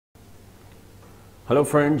Hello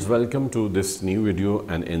friends, welcome to this new video,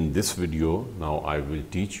 and in this video now I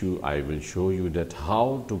will show you that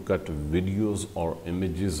how to cut videos or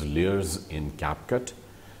images layers in CapCut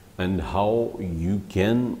and how you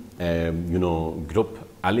can group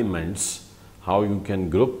elements, how you can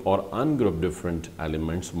group or ungroup different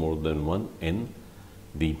elements more than one in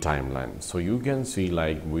the timeline. So you can see,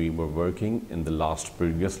 like we were working in the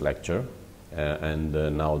previous lecture and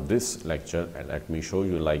now this lecture, and let me show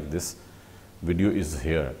you, like this video is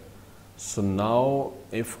here. So now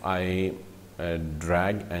if I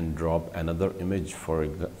drag and drop another image,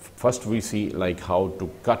 first we see like how to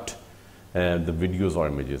cut the videos or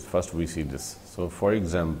images. First we see this. So for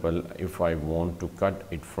example, if I want to cut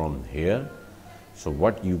it from here, so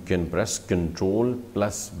what you can press, Ctrl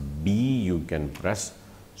plus B you can press,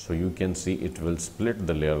 so you can see it will split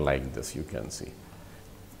the layer like this, you can see.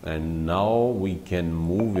 And now we can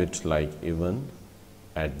move it like even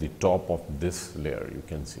at the top of this layer, you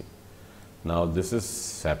can see. Now this is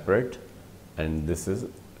separate and this is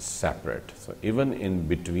separate. So even in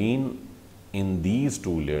between in these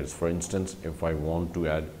two layers, for instance, if I want to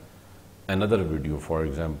add another video, for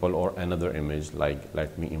example, or another image, like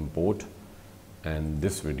let me import and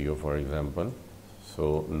this video, for example.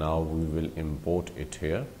 So now we will import it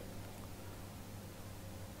here.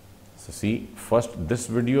 So see, first this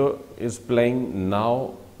video is playing,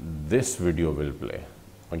 now this video will play,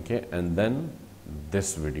 okay, and then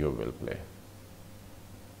this video will play.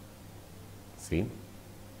 See,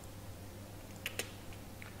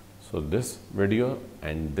 so this video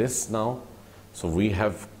and this now, so we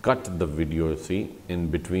have cut the video, see, in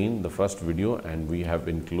between the first video, and we have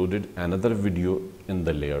included another video in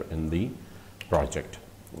the layer in the project.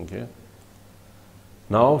 Okay,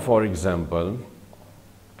 now for example,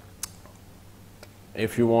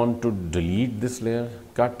 if you want to delete this layer,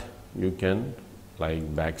 cut, you can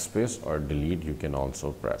like backspace, or delete you can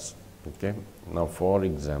also press. Okay, now for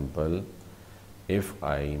example, if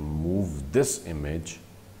I move this image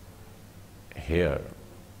here,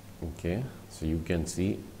 okay, so you can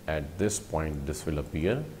see at this point this will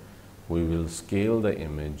appear. We will scale the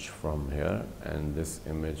image from here, and this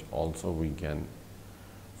image also we can,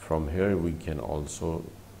 from here we can also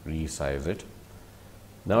resize it.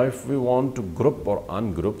 Now if we want to group or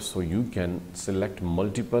ungroup, so you can select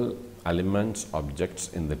multiple elements, objects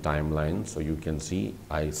in the timeline. So you can see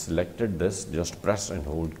I selected this, just press and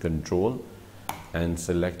hold Ctrl and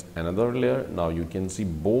select another layer. Now you can see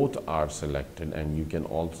both are selected, and you can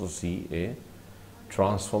also see a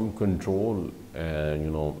transform control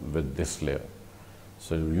with this layer.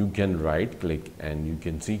 So you can right click and you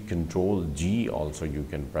can see Ctrl G also you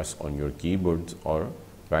can press on your keyboards, or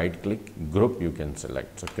right click, group you can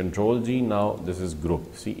select. So Ctrl G, now this is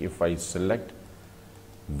group. See, if I select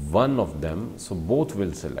one of them, so both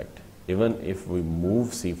will select. Even if we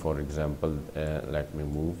move, see for example, let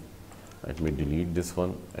me delete this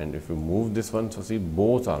one, and if we move this one, so see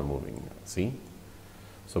both are moving, see.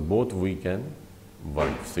 So both we can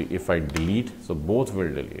work. See, if I delete, so both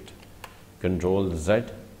will delete. Ctrl Z,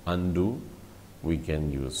 undo we can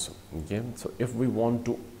use. Okay, so if we want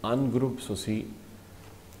to ungroup, so see,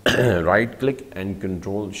 right click and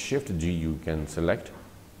Ctrl Shift G you can select,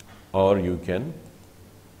 or you can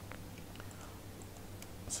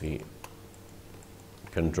see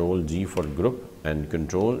Ctrl G for group and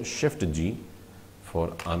Ctrl Shift G for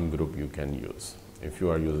ungroup you can use if you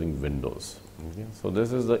are using Windows. Okay, so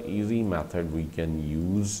this is the easy method we can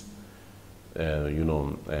use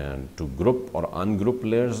to group or ungroup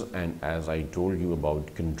layers. And as I told you about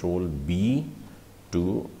Ctrl B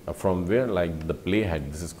to from where, like the playhead,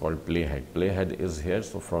 this is called playhead is here.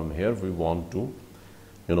 So from here we want to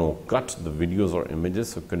cut the videos or images,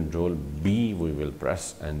 so Ctrl B we will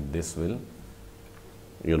press, and this will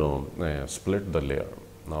split the layer.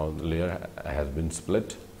 Now the layer has been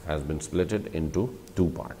splitted into two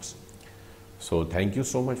parts. So thank you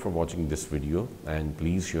so much for watching this video, and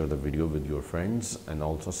please share the video with your friends and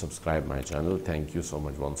also subscribe my channel. Thank you so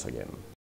much once again.